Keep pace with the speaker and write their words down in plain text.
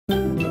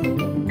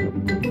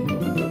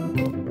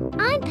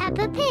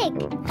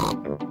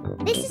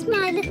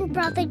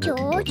Brother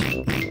George.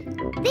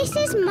 This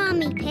is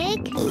Mummy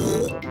Pig.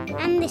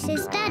 And this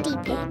is Daddy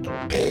Pig.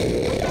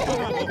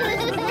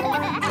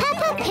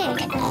 Peppa Pig.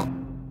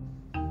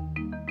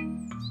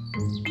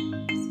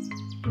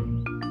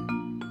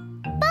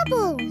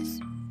 Bubbles.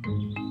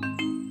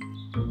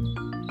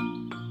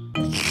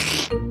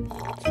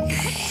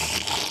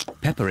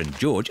 Peppa and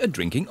George are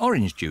drinking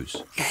orange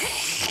juice.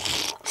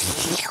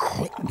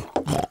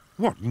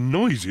 What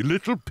noisy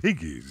little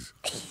piggies.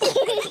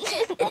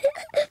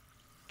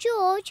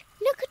 George,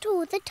 look at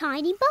all the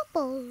tiny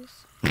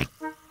bubbles.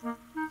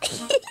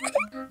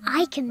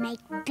 I can make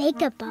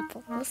bigger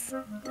bubbles.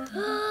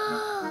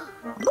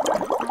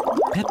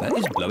 Peppa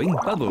is blowing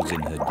bubbles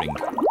in her drink.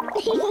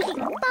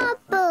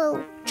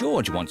 Bubble.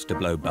 George wants to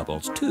blow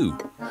bubbles too.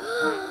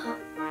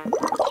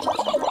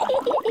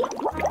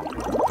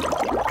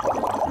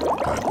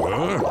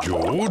 Peppa,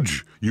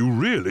 George, you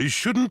really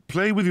shouldn't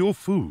play with your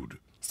food.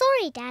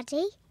 Sorry,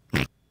 Daddy.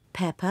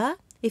 Peppa,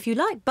 if you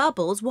like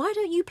bubbles, why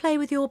don't you play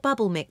with your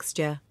bubble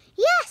mixture?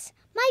 Yes,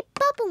 my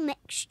bubble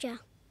mixture.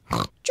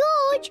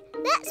 George,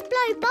 let's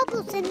blow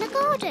bubbles in the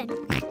garden.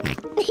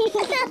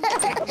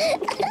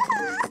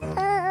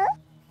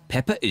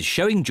 Peppa is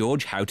showing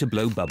George how to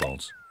blow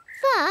bubbles.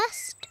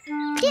 First,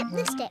 dip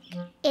the stick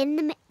in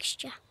the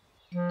mixture.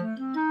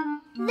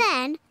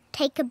 Then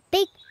take a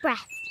big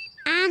breath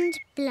and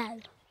blow.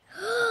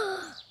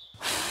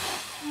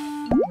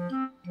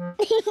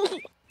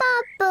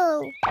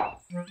 Bubble.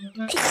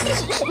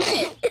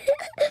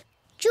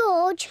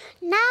 George,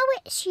 now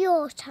it's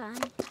your turn.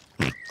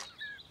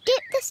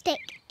 Dip the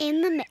stick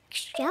in the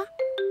mixture.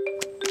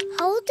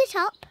 Hold it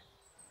up.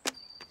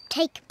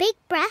 Take a big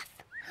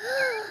breath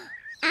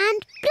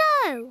and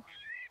blow.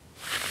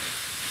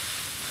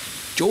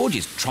 George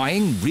is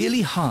trying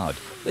really hard,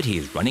 but he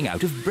is running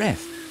out of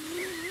breath.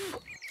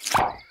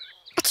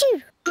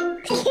 Achoo!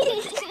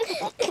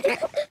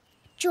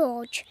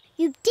 George,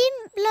 you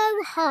didn't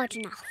blow hard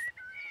enough.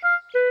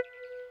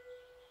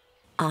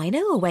 I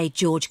know a way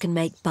George can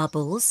make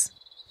bubbles.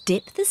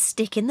 Dip the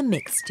stick in the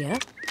mixture,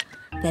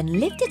 then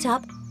lift it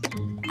up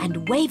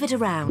and wave it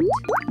around.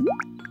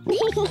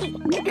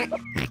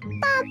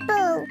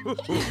 Bubble!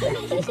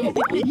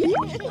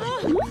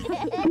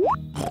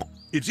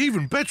 It's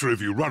even better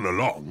if you run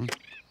along.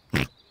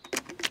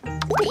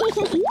 Wait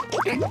for me!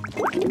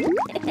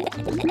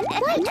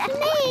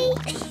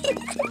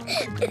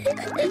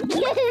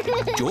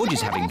 George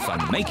is having fun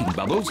making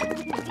bubbles,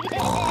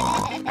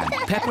 and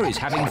Peppa is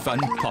having fun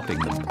popping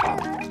them.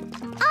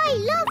 I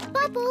love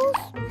bubbles!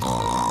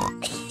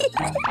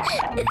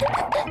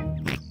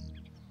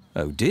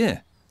 Oh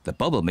dear, the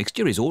bubble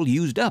mixture is all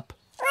used up.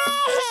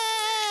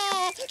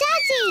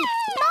 Daddy!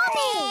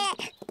 Mummy!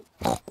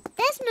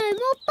 There's no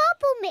more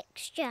bubble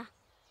mixture.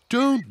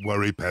 Don't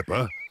worry,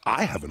 Peppa.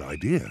 I have an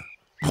idea.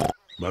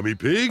 Mummy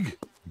Pig,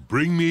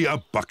 bring me a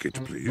bucket,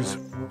 please.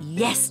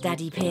 Yes,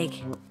 Daddy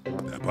Pig.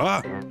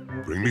 Peppa,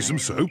 bring me some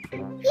soap.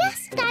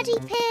 Yes, Daddy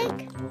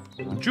Pig.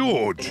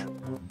 George,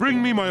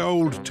 bring me my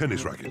old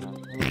tennis racket.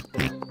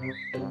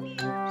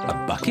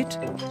 A bucket,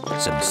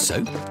 some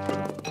soap,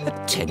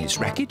 a tennis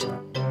racket.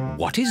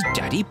 What is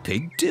Daddy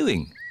Pig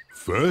doing?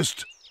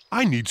 First,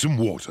 I need some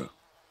water.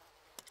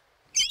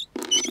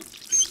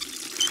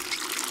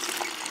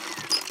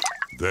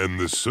 Then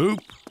the soap.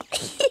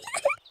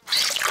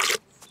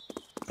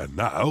 And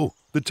now,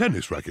 the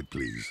tennis racket,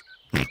 please.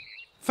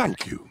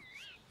 Thank you.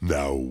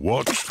 Now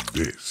watch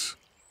this.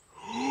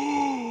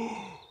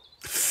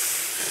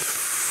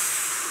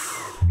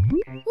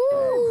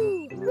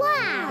 Ooh,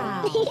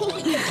 wow!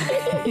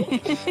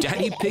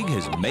 Daddy Pig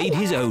has made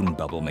his own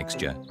bubble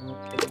mixture.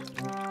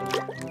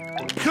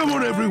 Come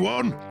on,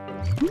 everyone.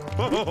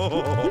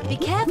 Be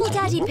careful,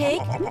 Daddy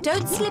Pig.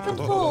 Don't slip and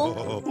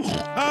fall.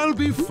 I'll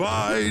be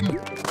fine.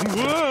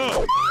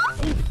 Whoa.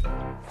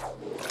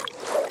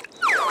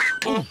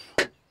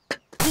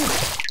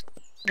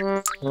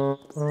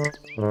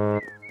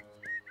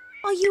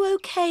 Are you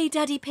okay,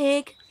 Daddy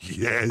Pig?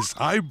 Yes,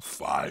 I'm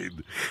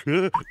fine.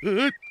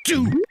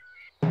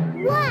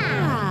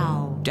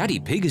 Wow! Daddy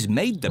Pig has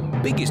made the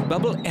biggest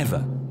bubble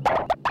ever.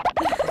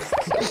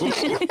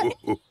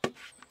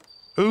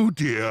 Oh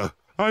dear,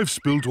 I've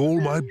spilt all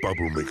my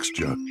bubble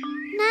mixture.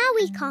 Now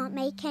we can't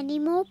make any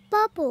more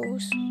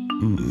bubbles.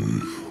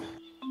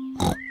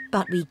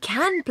 But we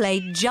can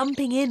play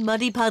jumping in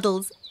muddy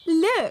puddles.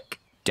 Look!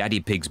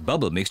 Daddy Pig's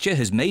bubble mixture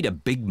has made a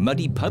big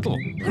muddy puddle.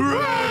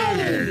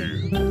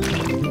 Hooray!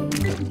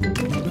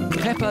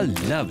 Peppa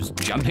loves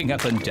jumping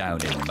up and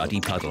down in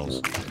muddy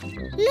puddles.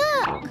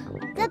 Look!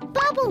 The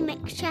bubble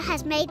mixture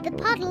has made the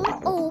puddle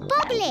all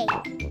bubbly.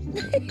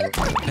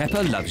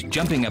 Peppa loves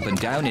jumping up and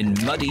down in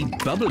muddy,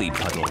 bubbly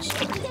puddles.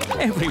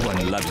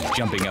 Everyone loves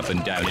jumping up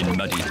and down in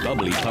muddy,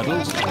 bubbly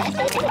puddles.